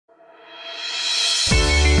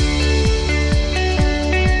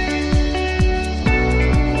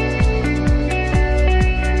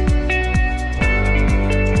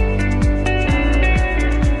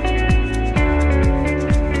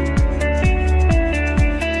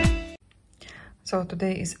So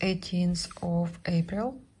today is 18th of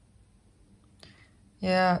April.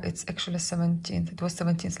 Yeah, it's actually 17th. It was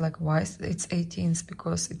 17th, like why? It's 18th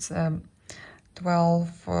because it's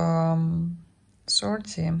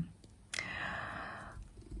 12:30.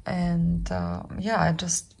 And yeah, I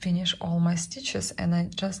just finished all my stitches and I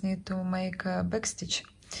just need to make a back stitch.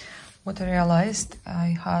 What I realized,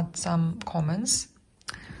 I had some comments.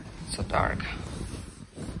 It's so dark.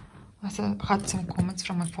 I had some comments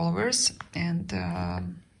from my followers, and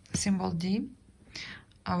symbol D,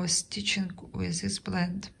 I was stitching with this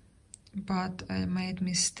blend, but I made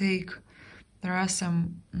mistake. There are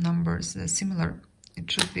some numbers that are similar. It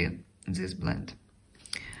should be this blend.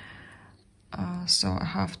 So I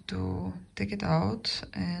have to take it out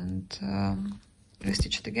and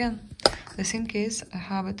restitch it again. The thing is, I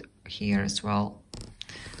have it here as well.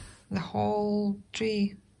 The whole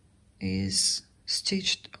tree is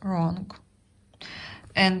stitched wrong.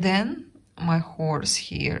 And then my horse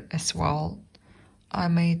here as well. I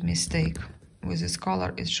made mistake with this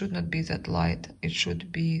color. It should not be that light. It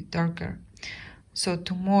should be darker. So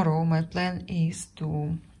tomorrow my plan is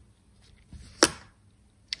to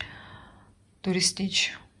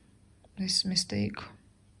restitch this mistake.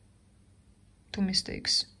 2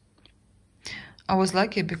 mistakes. I was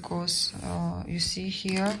lucky because you see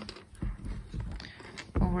here,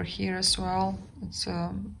 over here as well, it's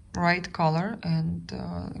a right color, and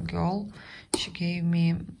girl, she gave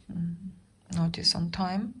me notice on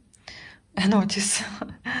time, a notice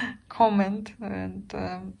comment, and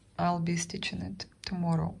I'll be stitching it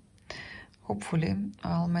tomorrow. Hopefully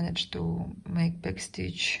I'll manage to make back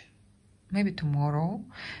stitch maybe tomorrow,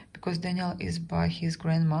 because Daniel is by his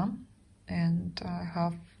grandma and I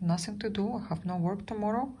have nothing to do. I have no work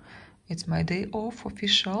tomorrow. It's my day off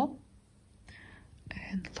official.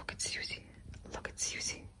 And look at Susie. Look at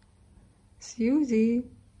Susie. Susie.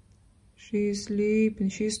 She's sleeping.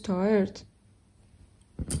 She's tired.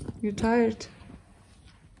 You tired?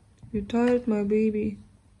 You tired, my baby?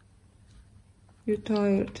 You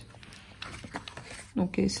tired?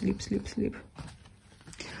 Okay, sleep, sleep, sleep.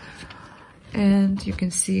 And you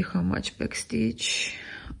can see how much back stitch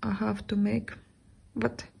I have to make.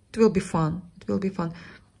 But it will be fun. It will be fun.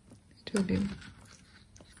 It will be...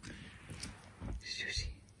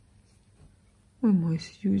 Oh my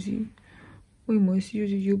Susie, oh my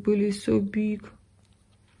Susie, your belly is so big.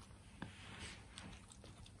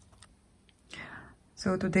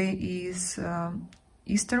 So today is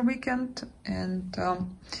Easter weekend, and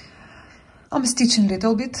I'm stitching a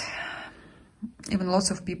little bit. Even lots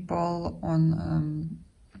of people on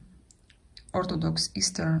Orthodox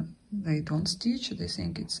Easter, they don't stitch. They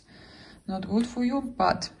think it's not good for you.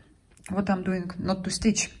 But what I'm doing, not to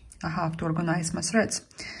stitch, I have to organize my threads.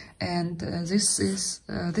 And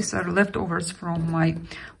these are leftovers from my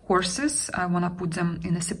horses. I want to put them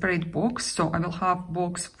in a separate box. So I will have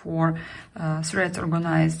box for threads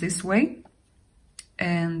organized this way.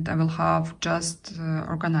 And I will have just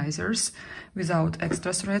organizers without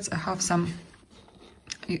extra threads. I have some,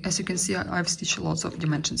 as you can see, I've stitched lots of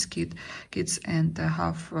dimensions kits, and I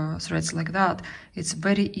have threads like that. It's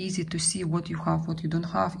very easy to see what you have, what you don't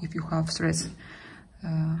have, if you have threads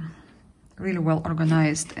really well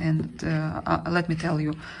organized. And let me tell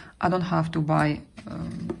you, I don't have to buy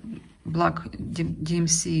black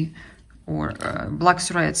DMC or black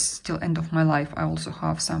threads till end of my life. I also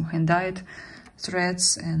have some hand-dyed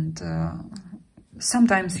threads, and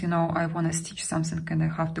sometimes, you know, I want to stitch something and I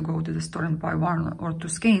have to go to the store and buy 1 or 2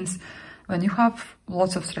 skeins. When you have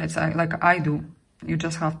lots of threads, like I do, you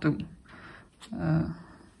just have to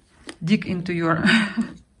dig into your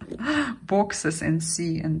boxes and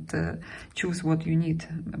see and choose what you need.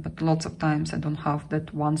 But lots of times I don't have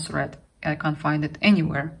that one thread. I can't find it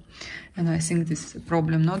anywhere. And I think this is a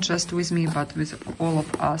problem not just with me, but with all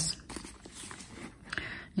of us.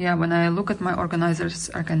 Yeah, when I look at my organizers,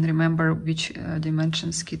 I can remember which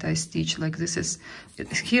dimensions kit I stitch. Like this is,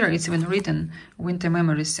 here it's even written Winter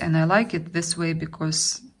Memories, and I like it this way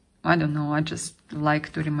because, I don't know, I just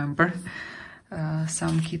like to remember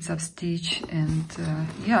some kits I've stitched. And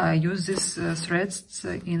yeah, I use these threads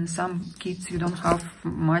in some kits. You don't have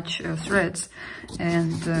much threads,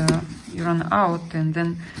 and you run out, and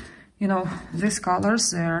then, you know, these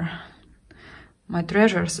colors, they're my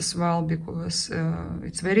treasures as well, because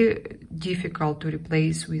it's very difficult to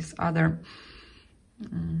replace with other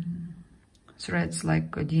threads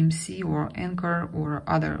like DMC or Anchor or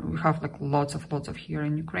other. We have like lots of here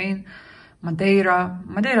in Ukraine. Madeira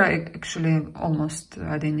actually almost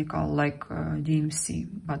identical like DMC,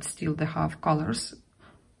 but still they have colors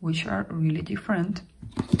which are really different.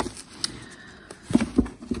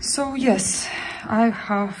 So yes, I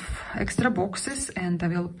have extra boxes, and I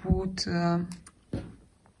will put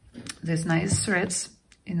these nice threads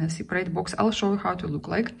in a separate box. I'll show you how to look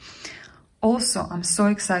like. Also, I'm so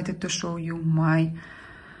excited to show you my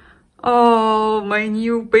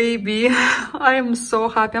new baby. I am so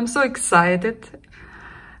happy. I'm so excited.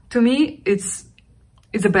 To me, it's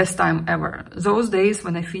the best time ever. Those days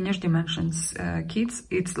when I finish Dimensions kits,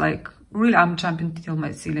 it's like really I'm jumping till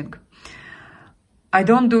my ceiling. I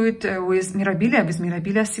don't do it with Mirabilia. With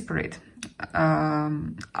Mirabilia separate.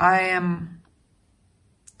 I am,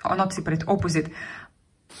 or not separate, opposite.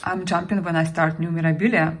 I'm jumping when I start new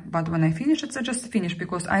Mirabilia, but when I finish, it's just a finish,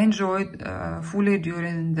 because I enjoyed fully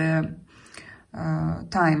during the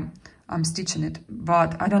time I'm stitching it.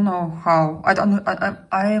 But I don't know how.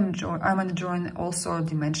 I'm enjoying also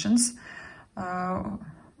Dimensions,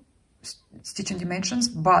 stitching Dimensions,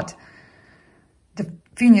 but the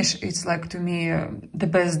finish, it's like, to me, the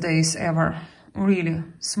best days ever. Really,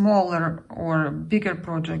 smaller or bigger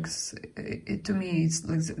projects, to me, it's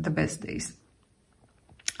like the best days.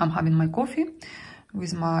 I'm having my coffee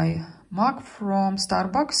with my mug from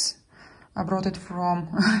Starbucks. I brought it from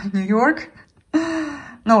New York.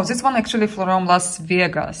 No, this one actually from Las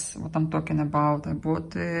Vegas, what I'm talking about. I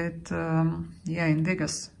bought it, yeah, in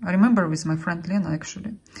Vegas. I remember with my friend Lena,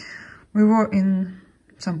 actually. We were in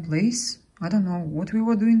some place. I don't know what we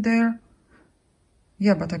were doing there.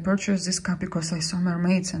 Yeah, but I purchased this cup because I saw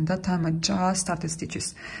mermaids, and that time I just started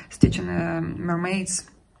stitching mermaids.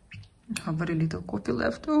 I have very little coffee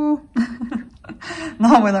left. Oh.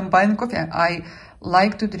 Now when I'm buying coffee, I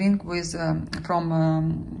like to drink with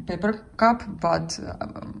from paper cup, but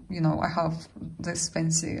you know, I have this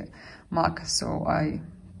fancy mug, so I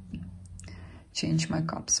change my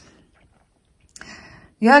cups.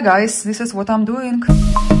 Yeah, guys, this is what I'm doing.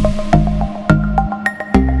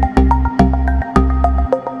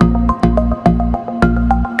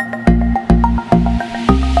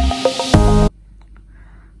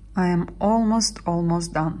 I am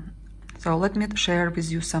almost done. So let me share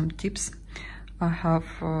with you some tips I have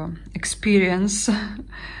experienced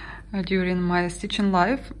during my stitching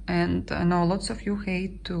life. And I know lots of you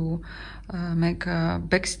hate to make a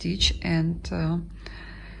back stitch, and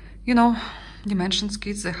you know, Dimensions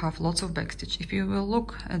kits, they have lots of backstitch. If you will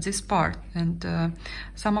look at this part, and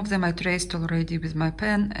some of them I traced already with my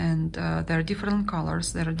pen, and there are different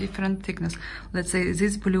colors, there are different thickness. Let's say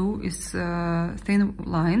this blue is a thin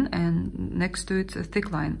line, and next to it a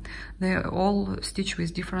thick line. They all stitched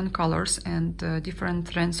with different colors and different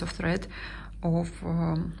strands of thread of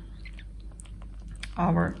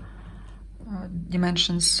our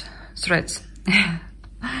Dimensions threads.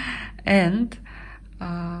 And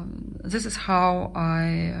this is how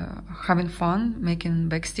I having fun making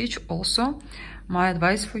backstitch. Also, my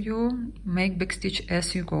advice for you: make backstitch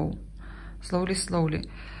as you go, slowly,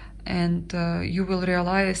 and you will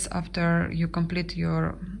realize after you complete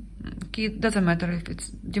your kit, doesn't matter if it's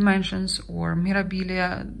Dimensions or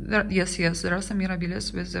Mirabilia. Yes, there are some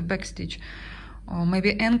Mirabilias with the backstitch, or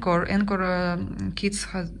maybe Anchor kits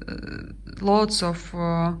has lots of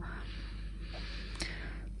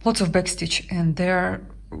backstitch, and they're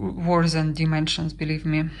worse than Dimensions, believe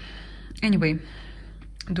me. Anyway,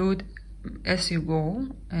 do it as you go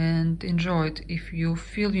and enjoy it. If you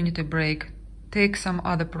feel you need a break, take some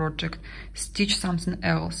other project, stitch something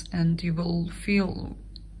else, and you will feel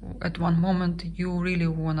at one moment you really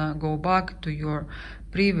wanna go back to your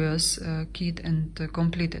previous kit and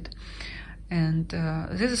complete it. And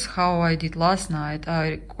this is how I did last night.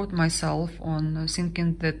 I caught myself on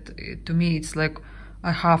thinking that to me it's like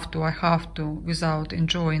I have to, without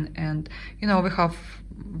enjoying. And you know, we have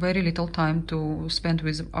very little time to spend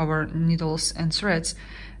with our needles and threads,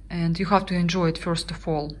 and you have to enjoy it first of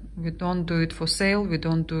all. We don't do it for sale, we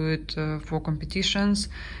don't do it for competitions,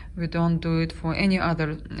 we don't do it for any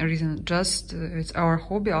other reason. Just it's our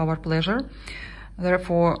hobby, our pleasure.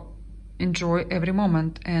 Therefore, enjoy every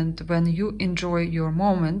moment. And when you enjoy your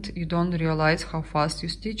moment, you don't realize how fast you're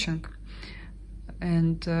stitching,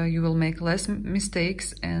 and you will make less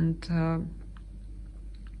mistakes, and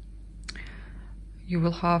you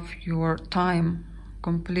will have your time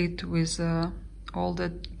complete with all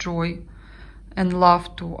that joy and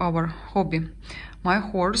love to our hobby. My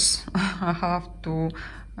horse, I have to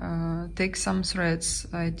take some threads.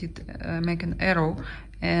 I did make an arrow,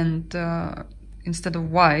 and instead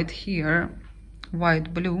of white here,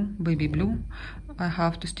 white blue, baby blue, I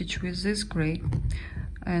have to stitch with this gray.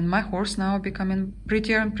 And my horse now becoming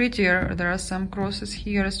prettier and prettier. There are some crosses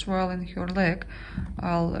here as well in her leg.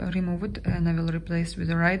 I'll remove it and I will replace with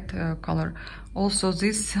the right color. Also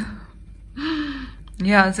this,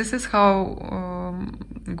 yeah, this is how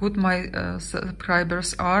good my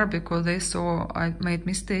subscribers are, because they saw I made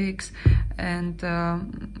mistakes, and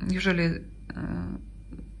usually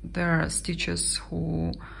there are stitchers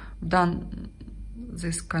who done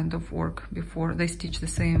this kind of work before. They stitch the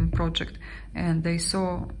same project, and they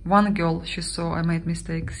saw, one girl, she saw I made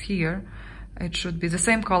mistakes here. It should be the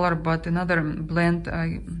same color, but another blend,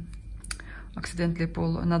 I accidentally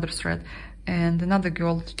pull another thread. And another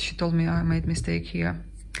girl, she told me I made mistake here.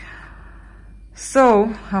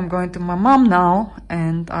 So I'm going to my mom now,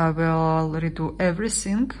 and I will redo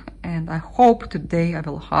everything, and I hope today I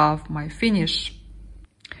will have my finish.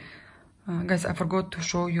 Guys, I forgot to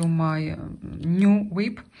show you my new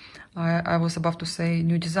whip. I was about to say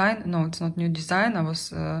new design. No, it's not new design. I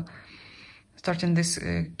was starting this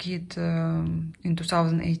kit in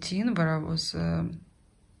 2018, where I was,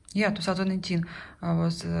 2018, I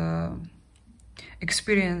was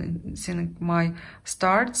experiencing my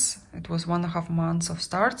starts. It was 1.5 months of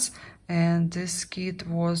starts, and this kit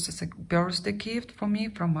was a birthday gift for me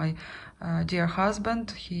from my dear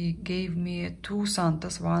husband. He gave me 2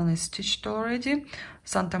 Santas. One is stitched already,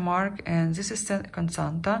 Santa Mark, and this is second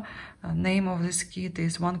Santa. Name of this kit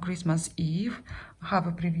is One Christmas Eve. I have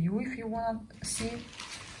a preview if you want to see.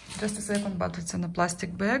 Just a second, but it's in a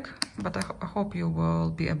plastic bag, but I hope you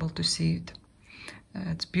will be able to see it.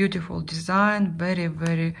 It's beautiful design, very,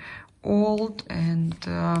 very old, and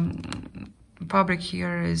fabric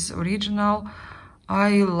here is original.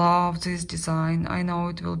 I love this design. I know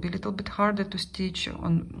it will be a little bit harder to stitch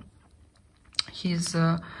on his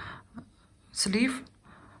sleeve,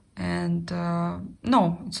 and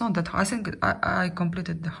no, it's not that hard. I think I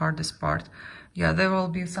completed the hardest part. Yeah, there will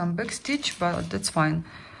be some back stitch, but that's fine.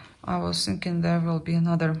 I was thinking there will be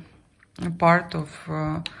another part of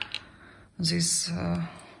this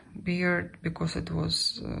beard, because it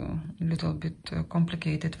was a little bit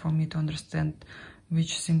complicated for me to understand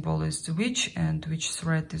which symbol is which and which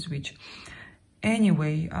thread is which.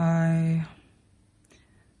 Anyway, I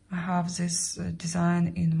have this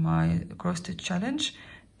design in my cross stitch challenge,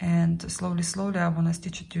 and slowly I want to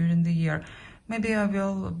stitch it during the year. Maybe I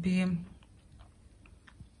will be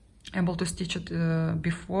able to stitch it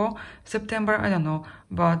before September, I don't know,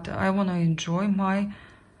 but I want to enjoy my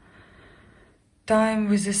time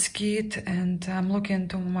with this kit, and I'm looking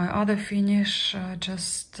to my other finish.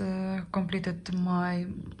 Just completed my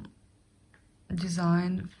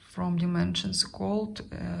design from Dimensions Gold.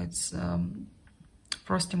 It's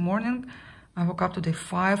Frosty Morning. I woke up today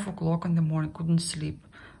 5 o'clock in the morning, couldn't sleep.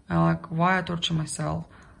 I'm like, why I torture myself?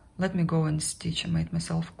 Let me go and stitch. I made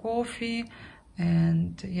myself coffee,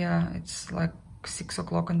 and yeah, it's like 6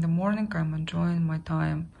 o'clock in the morning. I'm enjoying my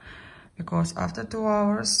time, because after 2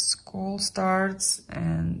 hours school starts,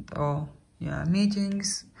 and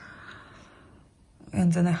meetings,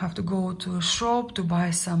 and then I have to go to a shop to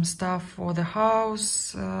buy some stuff for the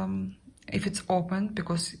house, if it's open,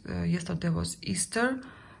 because yesterday was Easter,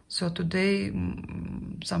 so today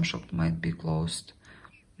some shop might be closed.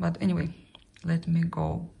 But anyway, let me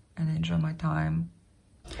go and enjoy my time.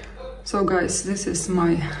 So guys, this is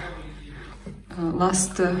my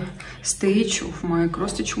last stage of my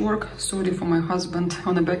cross stitch work. Sorry for my husband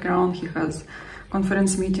on the background. He has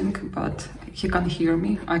conference meeting, but he can hear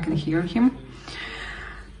me, I can hear him.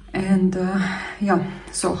 And yeah,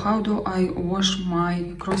 so how do I wash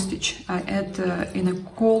my cross stitch? I add in a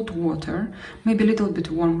cold water, maybe a little bit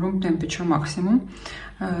warm, room temperature maximum,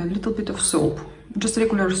 a little bit of soap, just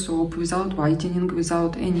regular soap, without whitening,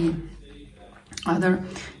 without any other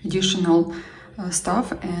additional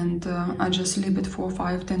stuff, and I just leave it for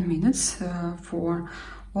 5-10 minutes for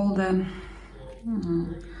all the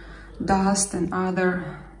dust and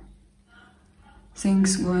other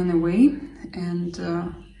things going away. And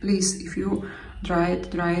please, if you dry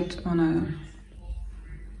it on a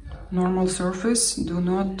normal surface. Do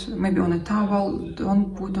not, maybe on a towel,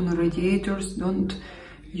 don't put on the radiators, don't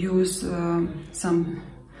use some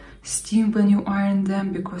steam when you iron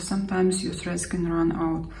them, because sometimes your threads can run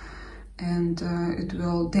out, and it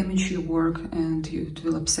will damage your work, and it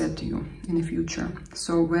will upset you in the future.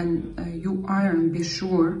 So when you iron, be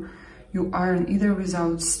sure you iron either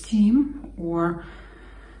without steam, or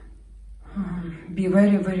be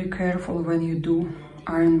very, very careful when you do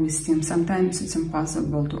iron with steam. Sometimes it's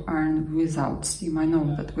impossible to iron without steam, I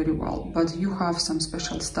know that very well, but you have some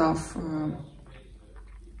special stuff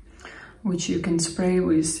which you can spray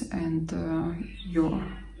with, and your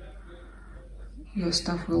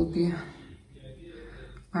stuff will be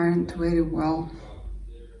ironed very well.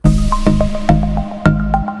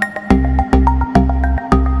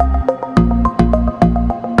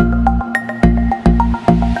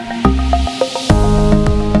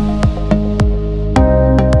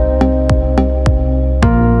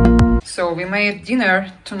 So we made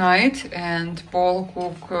dinner tonight, and Paul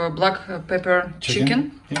cooked black pepper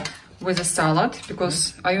chicken Yeah. with a salad.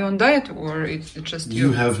 Because are you on diet, or it's just you?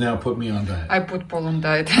 You have now put me on diet. I put Paul on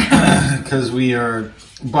diet. Because we are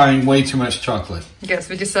buying way too much chocolate. Yes,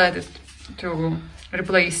 we decided to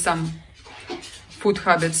replace some food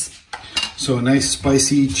habits. So a nice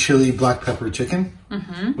spicy chili black pepper chicken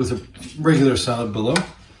with a regular salad below.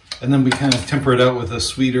 And then we kind of temper it out with a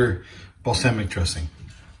sweeter balsamic dressing.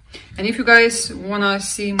 And if you guys wanna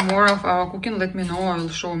see more of our cooking, let me know. I will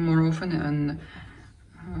show more often in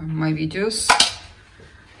my videos.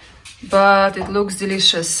 But it looks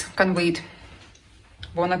delicious. Can't wait.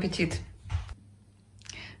 Bon appetit.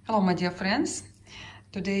 Hello, my dear friends.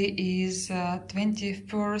 Today is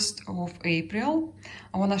 21st of April.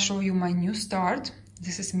 I wanna show you my new start.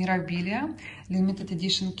 This is Mirabilia limited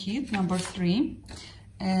edition kit number 3.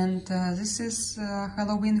 And this is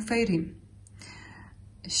Halloween Fairy.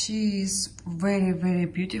 She is very, very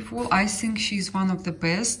beautiful. I think she's one of the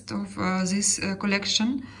best of this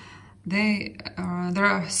collection. There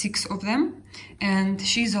are 6 of them, and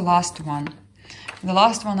she's the last one. The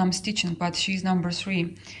last one I'm stitching, but she's number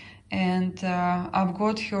 3. And I've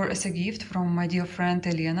got her as a gift from my dear friend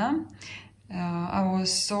Elena. I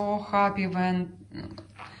was so happy when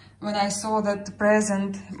I saw that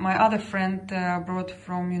present. My other friend brought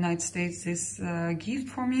from United States this gift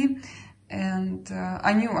for me. And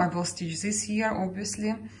I knew I will stitch this year,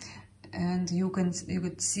 obviously, and you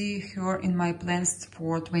could see her in my plans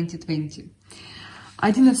for 2020.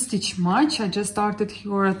 I didn't stitch much. I just started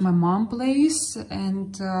her at my mom's place,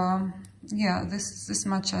 and yeah, this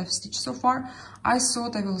much I've stitched so far. I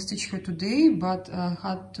thought I will stitch her today, but I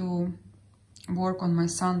had to work on my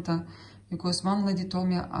Santa because one lady told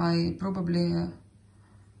me I probably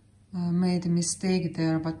made a mistake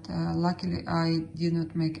there, but luckily I did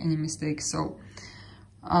not make any mistakes. So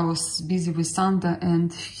I was busy with Santa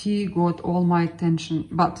and he got all my attention.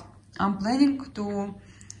 But I'm planning to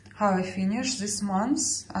have a finish this month.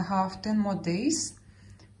 I have 10 more days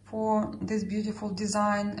for this beautiful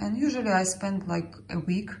design, and usually I spend like a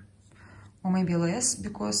week or maybe less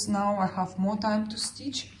because now I have more time to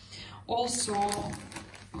stitch. Also,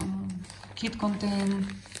 kit contains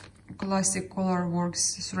classic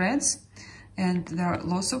Colorworks threads, and there are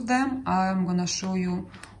lots of them. I'm gonna show you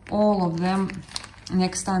all of them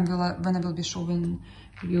next time when I will be showing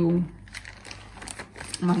you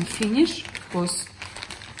my finish, because,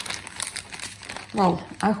 well,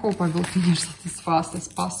 I hope I will finish it as fast as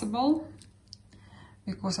possible,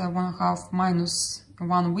 because I want to have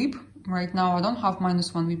 -1 whip. Right now I don't have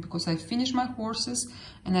 -1 whip because I finished my horses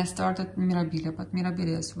and I started Mirabilia, but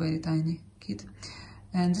Mirabilia is very tiny kit.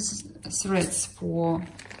 And this is threads for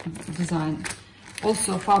design.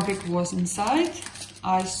 Also, fabric was inside.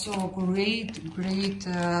 I saw great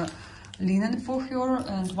linen for her,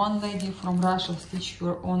 and one lady from Russia stitched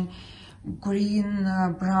her on green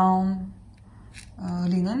brown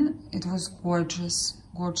linen. It was gorgeous.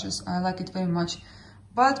 I like it very much.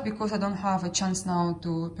 But because I don't have a chance now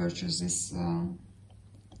to purchase this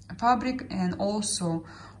fabric, and also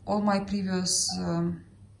all my previous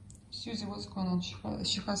Susie, what's going on?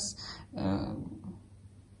 She has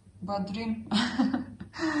bad dream.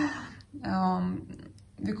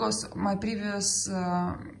 Because my previous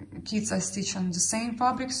kits I stitched on the same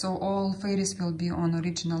fabric, so all fairies will be on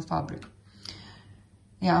original fabric.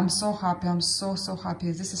 Yeah, I'm so happy. I'm so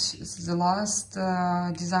happy. This is the last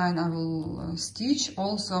design I will stitch.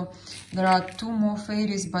 Also, there are 2 more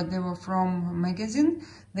fairies, but they were from magazine.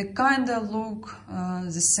 They kind of look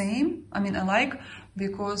the same. I mean, I like,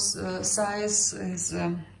 because size is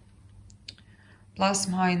plus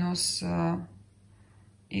minus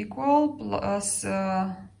equal, plus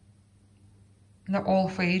they're all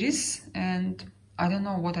fairies, and I don't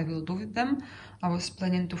know what I will do with them. I was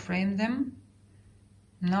planning to frame them.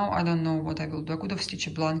 Now I don't know what I will do. I could have stitched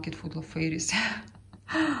a blanket full of fairies.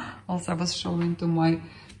 Also, I was showing to my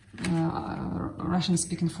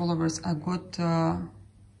Russian-speaking followers. I got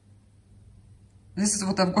this is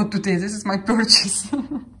what I've got today. This is my purchase.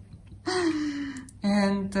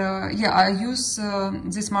 And yeah, I use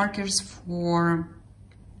these markers for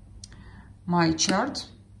my chart.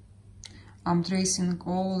 I'm tracing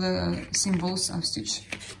all the symbols I've stitched.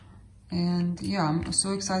 And yeah, I'm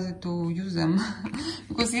so excited to use them.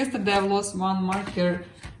 Because yesterday I lost one marker,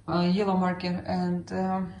 yellow marker, and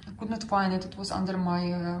I could not find it. It was under my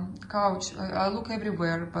couch. I look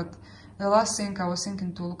everywhere, but the last thing I was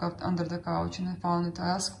thinking to look up under the couch, and I found it. I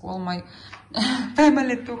asked all my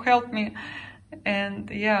family to help me, and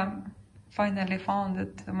yeah, finally found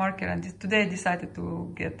it, the marker. And today I decided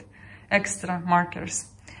to get extra markers.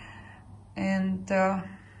 And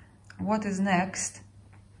what is next?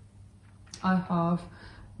 I have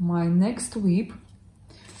my next whip,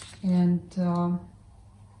 and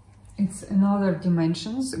it's another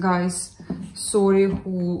dimensions. Guys, sorry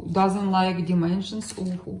who doesn't like dimensions, or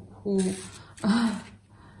who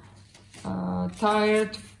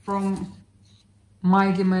tired from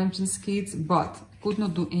my dimensions kits, but could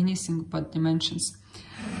not do anything but dimensions.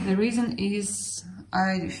 The reason is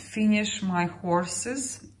I finished my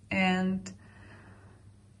horses and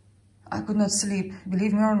I could not sleep,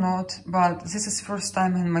 believe me or not, but this is first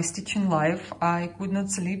time in my stitching life I could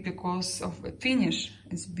not sleep because of a finish.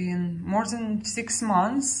 It's been more than 6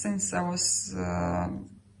 months since I was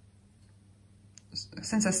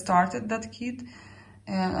since I started that kit,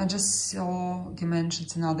 and I just saw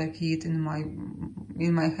dimensions, another kit in my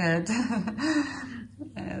head.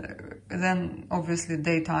 Then obviously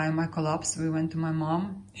daytime I collapsed. We went to my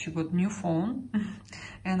mom, she got new phone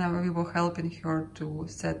and we were helping her to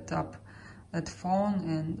set up that phone,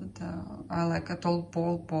 and I told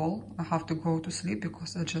Paul, I have to go to sleep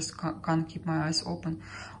because I just can't keep my eyes open.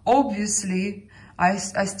 Obviously I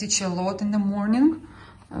stitch a lot in the morning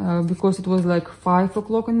because it was like 5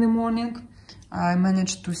 o'clock in the morning. I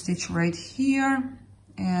managed to stitch right here,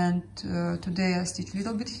 and today I stitched a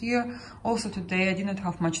little bit here. Also today I didn't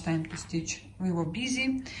have much time to stitch. We were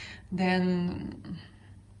busy. Then,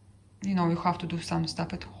 you know, you have to do some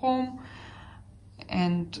stuff at home.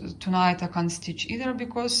 And tonight I can't stitch either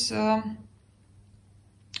because I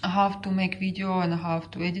have to make video and I have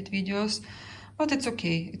to edit videos. But it's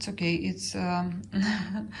okay. It's okay. It's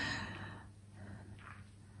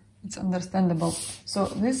it's understandable. So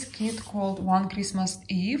this kit called One Christmas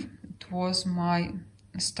Eve, it was my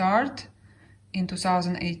start in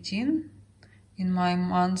 2018, in my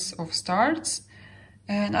months of starts,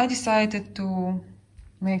 and I decided to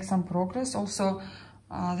make some progress. Also,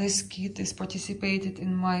 this kit is participated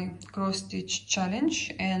in my cross stitch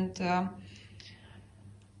challenge, and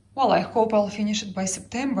well, I hope I'll finish it by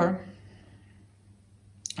September.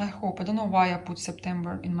 I hope. I don't know why I put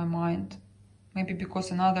September in my mind. Maybe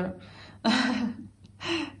because another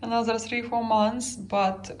 3-4 months,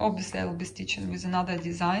 but obviously I'll be stitching with another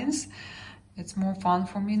designs. It's more fun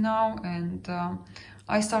for me now, and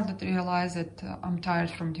I started to realize that I'm tired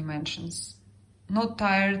from dimensions. Not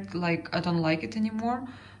tired like I don't like it anymore,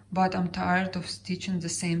 but I'm tired of stitching the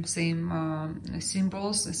same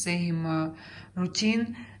symbols, the same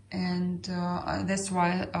routine, and that's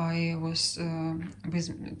why I was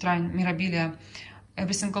trying Mirabilia.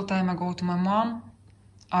 Every single time I go to my mom,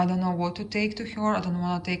 I don't know what to take to her. I don't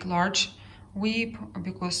want to take large whip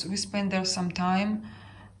because we spend there some time,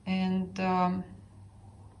 and I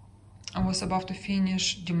was about to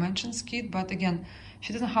finish dimensions kit, but again,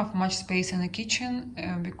 she doesn't have much space in the kitchen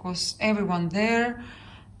because everyone there,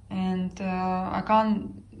 and I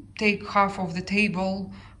can't take half of the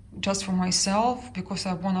table just for myself because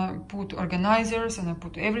I want to put organizers and I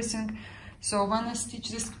put everything. So when I stitch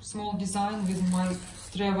this small design with my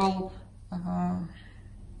travel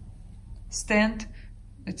stand,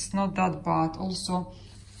 it's not that bad. Also,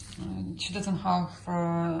 she doesn't have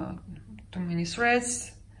too many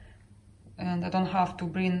threads, and I don't have to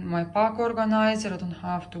bring my pack organizer, I don't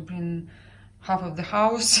have to bring half of the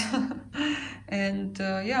house. And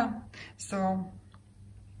yeah, so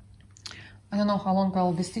I don't know how long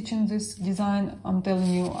I'll be stitching this design. I'm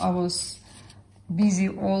telling you, I was busy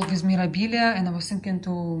all with Mirabilia, and I was thinking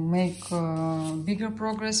to make bigger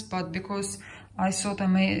progress, but because I thought I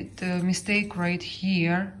made a mistake right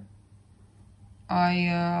here,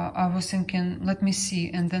 I was thinking, let me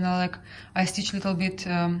see, and then I stitched a little bit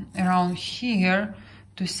around here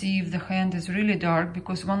to see if the hand is really dark,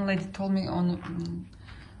 because one lady told me on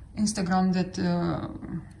Instagram that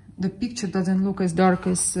the picture doesn't look as dark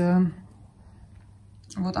as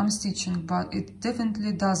what I'm stitching, but it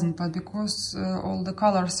definitely doesn't. But because all the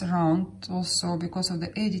colors around, also because of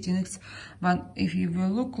the editing, but if you will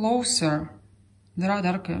look closer, there are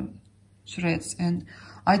darker threads, and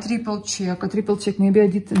I triple check, maybe I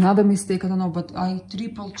did another mistake, I don't know, but I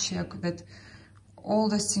triple check that all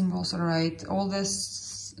the symbols are right, all the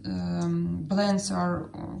blends are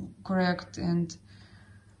correct, and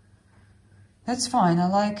that's fine. I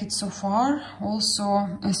like it so far.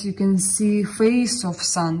 Also, as you can see, face of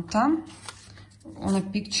Santa on a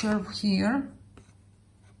picture here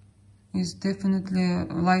is definitely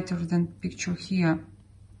lighter than picture here.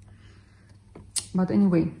 But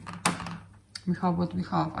anyway, we have what we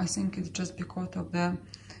have. I think it's just because of the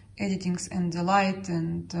editings and the light,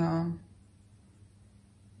 and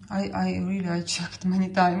I checked many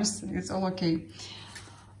times. It's all okay.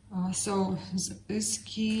 So this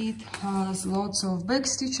kit has lots of back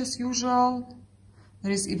stitch as usual,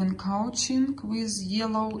 There is even couching with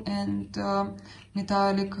yellow and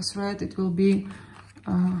metallic thread. It will be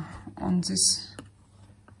on these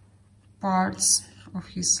parts of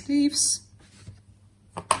his sleeves.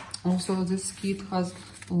 Also, this kit has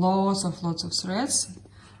lots of threads.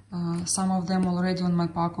 Some of them already on my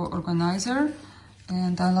Paco organizer.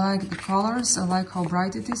 And I like the colors, I like how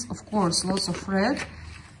bright it is. Of course, lots of red.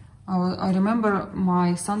 I remember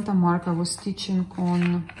my Santa Marca was stitching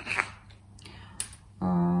on...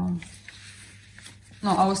 no,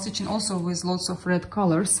 I was stitching also with lots of red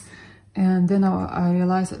colors. And then I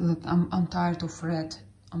realized that I'm tired of red.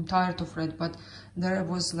 I'm tired of red, but there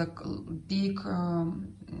was like big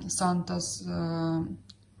Santa's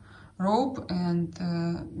robe and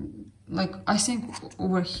like I think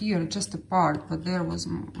over here just a part, but there was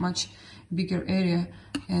much bigger area,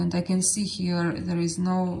 and I can see here there is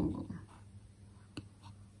no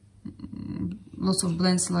lots of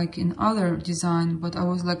blends like in other design, but I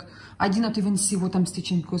was like, I did not even see what I'm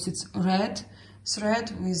stitching because it's red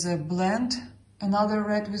thread with a blend, another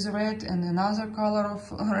red with red, and another color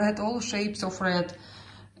of red, all shapes of red,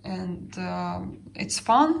 and it's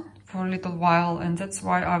fun for a little while, and that's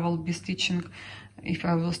why I will be stitching. If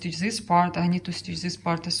I will stitch this part, I need to stitch this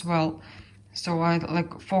part as well. So I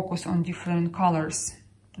like focus on different colors,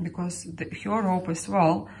 because her rope as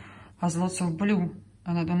well has lots of blue,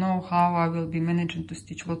 and I don't know how I will be managing to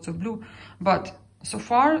stitch lots of blue, but so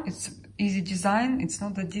far it's easy design, it's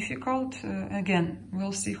not that difficult. Again,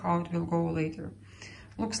 we'll see how it will go later.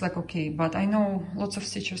 Looks like okay, but I know lots of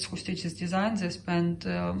stitchers who stitch this design, they spend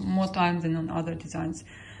more time than on other designs,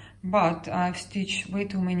 but I've stitched way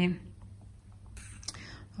too many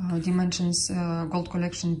Dimensions Gold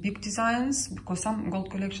Collection big designs, because some Gold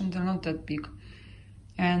Collection they're not that big,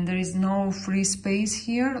 and there is no free space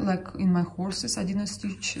here like in my horses. I didn't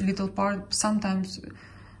stitch little part. Sometimes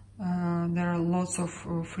there are lots of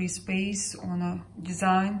free space on a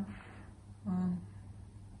design.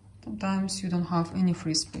 Sometimes you don't have any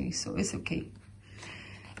free space, so it's okay.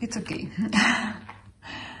 It's okay.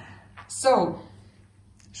 So,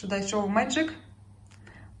 should I show magic?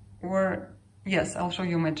 Or yes, I'll show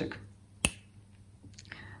you magic.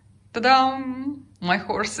 Ta-da! My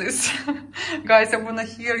horses. Guys, I wanna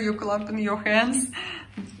hear you clapping your hands,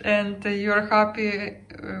 and you're happy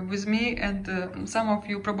with me, and some of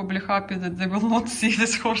you probably happy that they will not see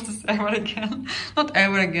these horses ever again. Not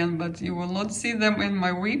ever again, but you will not see them in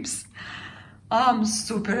my whips. I'm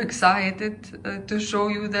super excited to show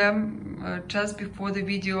you them. Just before the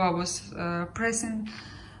video I was pressing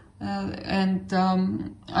and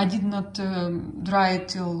I did not dry it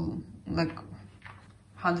till like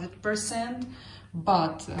 100%,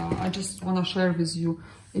 but I just want to share with you.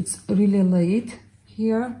 It's really late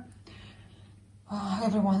here.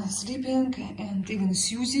 Everyone is sleeping, and even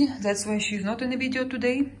Susie, that's why she's not in the video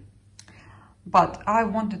today. But I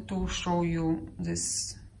wanted to show you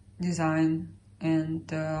this design and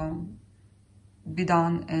be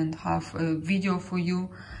done and have a video for you.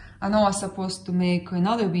 I know I was supposed to make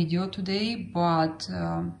another video today, but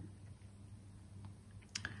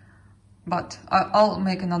I'll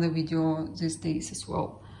make another video these days as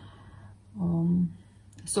well.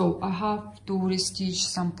 So I have to restitch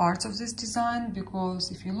some parts of this design,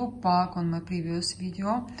 because if you look back on my previous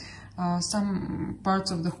video, some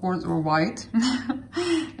parts of the horse were white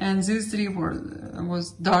and these three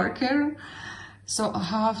was darker. So I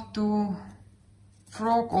have to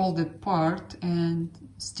frog all that part and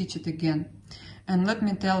stitch it again. And let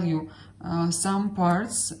me tell you, some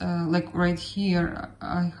parts, like right here,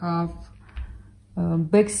 I have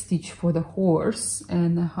back stitch for the horse,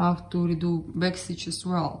 and I have to redo back stitch as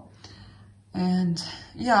well. And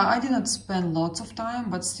yeah, I didn't spend lots of time,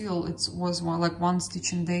 but still it was like one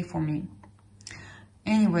stitching day for me.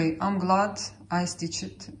 Anyway, I'm glad I stitched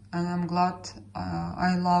it, and I'm glad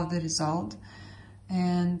I love the result.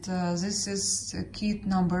 And this is kit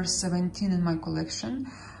number 17 in my collection.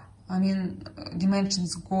 I mean,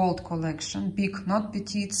 Dimensions Gold collection, big, not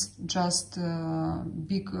petites, just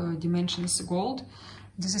big Dimensions Gold.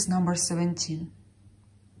 This is number 17.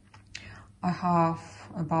 I have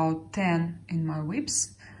about 10 in my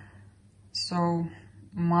whips. So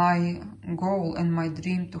my goal and my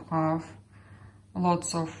dream to have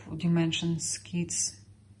lots of Dimensions kits,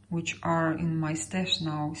 which are in my stash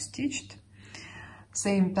now, stitched.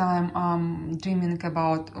 Same time, I'm dreaming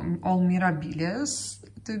about all Mirabilias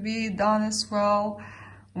to be done as well.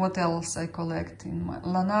 What else I collect in my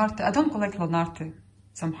Lanarte? I don't collect Lanarte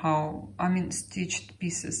somehow. I mean stitched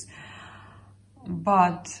pieces,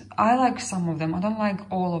 but I like some of them. I don't like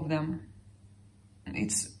all of them.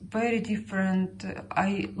 It's very different.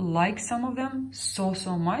 I like some of them so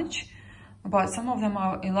much, but some of them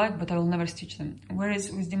I like, but I will never stitch them.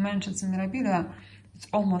 Whereas with Dimensions and Mirabilia, it's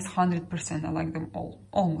almost 100%. I like them all,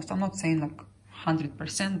 almost. I'm not saying like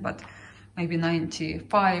 100%, but maybe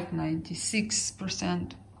 95,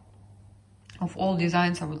 96% of all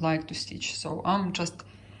designs I would like to stitch. So I'm just,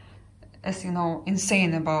 as you know,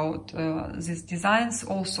 insane about these designs.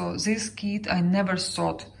 Also, this kit, I never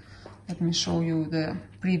thought, let me show you the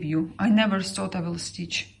preview, I never thought I will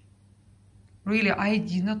stitch. Really, I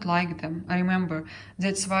did not like them. I remember.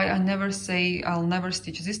 That's why I never say I'll never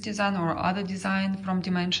stitch this design or other design from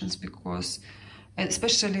Dimensions, because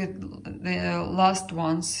especially the last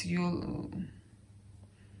ones, you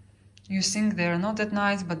think they're not that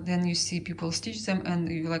nice, but then you see people stitch them and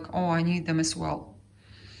you're like, oh, I need them as well.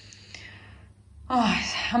 Oh,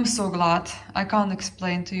 I'm so glad. I can't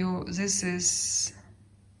explain to you. This is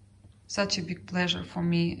such a big pleasure for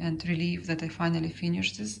me and relief that I finally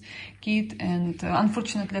finished this kit. And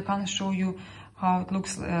unfortunately, I can't show you how it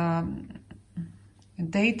looks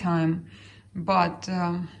daytime, but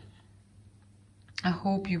I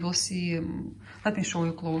hope you will see. Let me show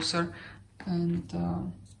you closer, and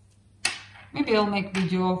maybe I'll make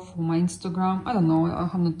video for my Instagram. I don't know. I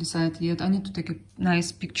have not decided yet. I need to take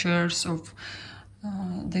nice pictures of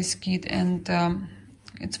this kit, and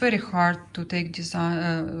it's very hard to take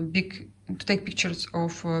pictures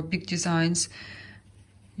of big designs.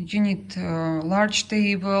 You need a large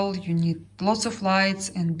table, you need lots of lights,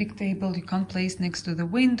 and big table you can't place next to the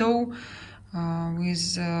window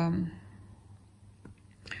with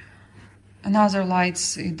another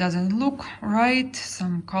lights. It doesn't look right.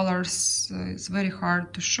 Some colors it's very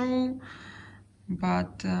hard to show,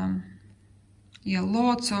 but yeah,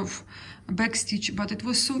 lots of backstitch, but it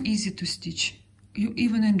was so easy to stitch. You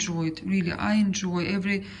even enjoy it, really. I enjoy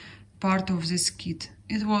every part of this kit.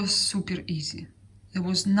 It was super easy. There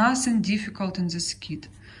was nothing difficult in this kit.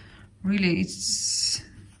 Really, it's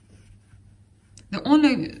the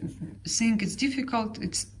only thing it's difficult,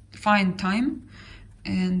 it's find time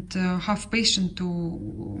and have patience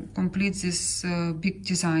to complete this big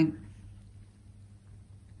design.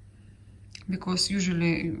 Because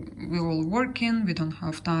usually we're all working, we don't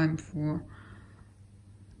have time for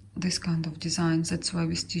this kind of designs. That's why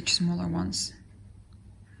we stitch smaller ones.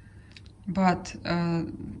 But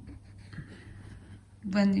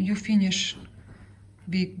when you finish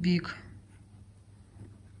big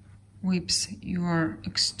whips, you are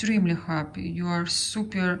extremely happy. You are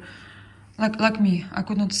super, like me. I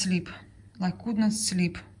could not sleep.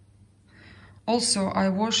 Also, I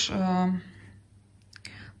wash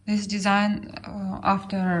this design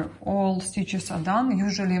after all stitches are done.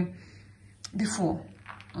 Usually before.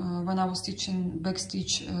 When I was stitching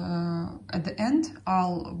backstitch at the end,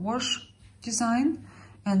 I'll wash design,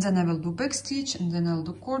 and then I will do backstitch, and then I'll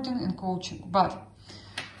do cording and coaching. But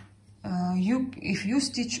if you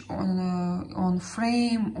stitch on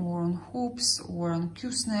frame or on hoops or on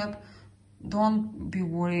Q-snap, don't be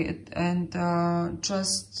worried, and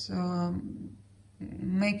just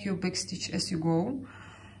make your backstitch as you go,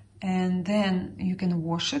 and then you can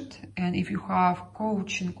wash it. And if you have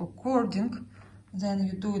coaching or cording, then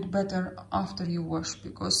you do it better after you wash,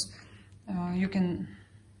 because you can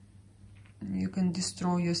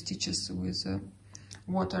destroy your stitches with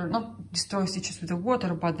water. Not destroy stitches with the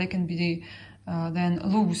water, but they can be then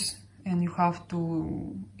loose, and you have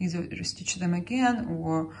to either stitch them again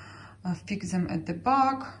or fix them at the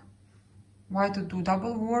back. Why to do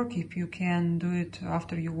double work if you can do it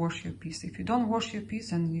after you wash your piece? If you don't wash your piece,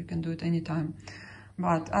 then you can do it anytime.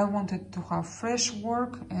 But I wanted to have fresh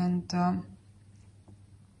work, and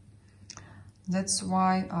that's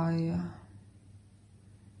why I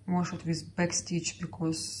wash it with backstitch,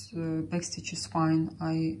 because backstitch is fine.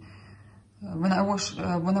 When I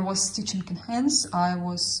was stitching in hands, I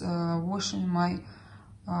was washing my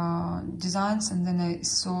designs, and then I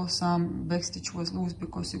saw some backstitch was loose,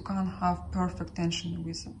 because you can't have perfect tension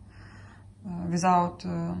without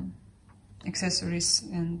accessories,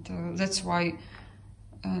 and that's why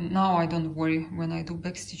now I don't worry when I do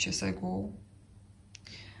backstitch as I go.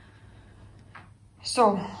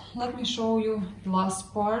 So let me show you the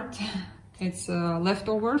last part. It's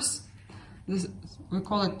leftovers. We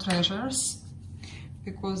call it treasures,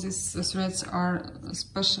 because these threads are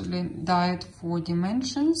especially dyed for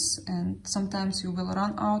Dimensions, and sometimes you will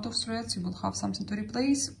run out of threads, you will have something to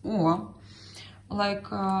replace, or like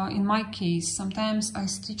in my case, sometimes I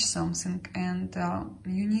stitch something and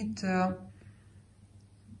you need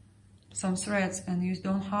some threads and you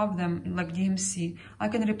don't have them, like DMC. I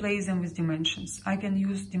can replace them with Dimensions. I can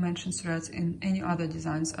use Dimension threads in any other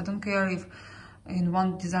designs. I don't care if in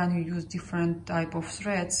one design you use different type of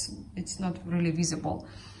threads, it's not really visible.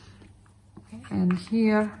 And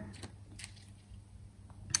here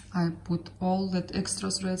I put all that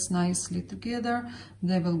extra threads nicely together.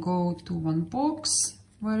 They will go to one box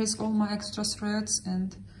where is all my extra threads,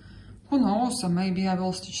 and who knows, maybe I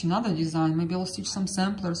will stitch another design, maybe I'll stitch some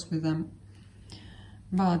samplers with them.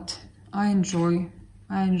 But I enjoy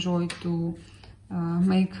to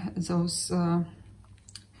make those,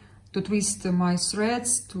 to twist my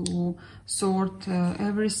threads, to sort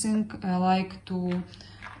everything. I like to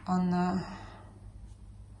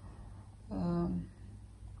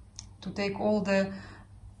take all the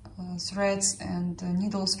threads and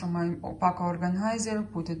needles from my alpaca organizer,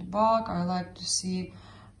 put it back. I like to see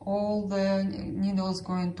all the needles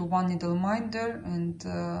going to one needle minder, and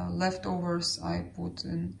leftovers I put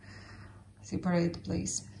in separate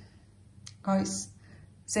place. Guys,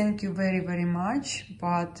 thank you very much,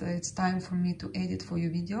 but it's time for me to edit for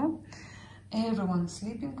your video. Everyone's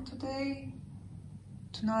sleeping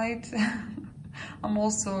tonight. I'm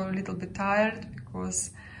also a little bit tired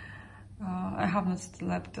because I have not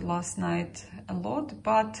slept last night a lot,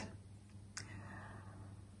 but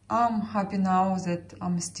I'm happy now that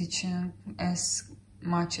I'm stitching as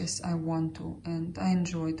much as I want to, and I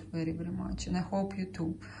enjoy it very much, and I hope you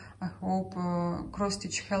too. I hope cross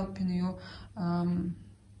stitch helping you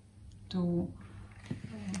to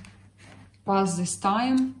pass this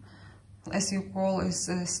time, as you call it,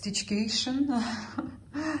 stitchcation,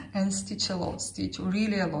 and stitch a lot, stitch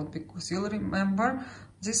really a lot, because you'll remember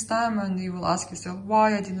this time and you will ask yourself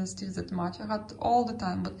why I didn't stitch that much. I had all the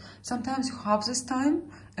time, but sometimes you have this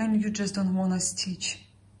time and you just don't want to stitch.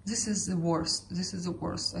 This is the worst. This is the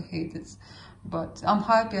worst. I hate it. But I'm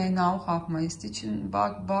happy I now have my stitching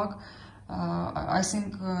back. I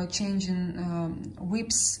think changing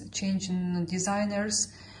whips, changing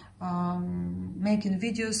designers, making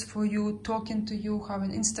videos for you, talking to you,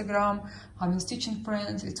 having Instagram, having stitching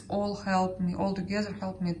friends, it's all helped me, all together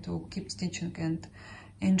helped me to keep stitching and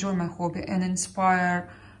enjoy my hobby and inspire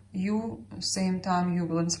you. Same time you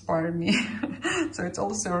will inspire me. So it's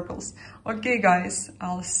all circles. Okay guys,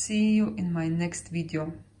 I'll see you in my next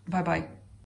video. Bye bye.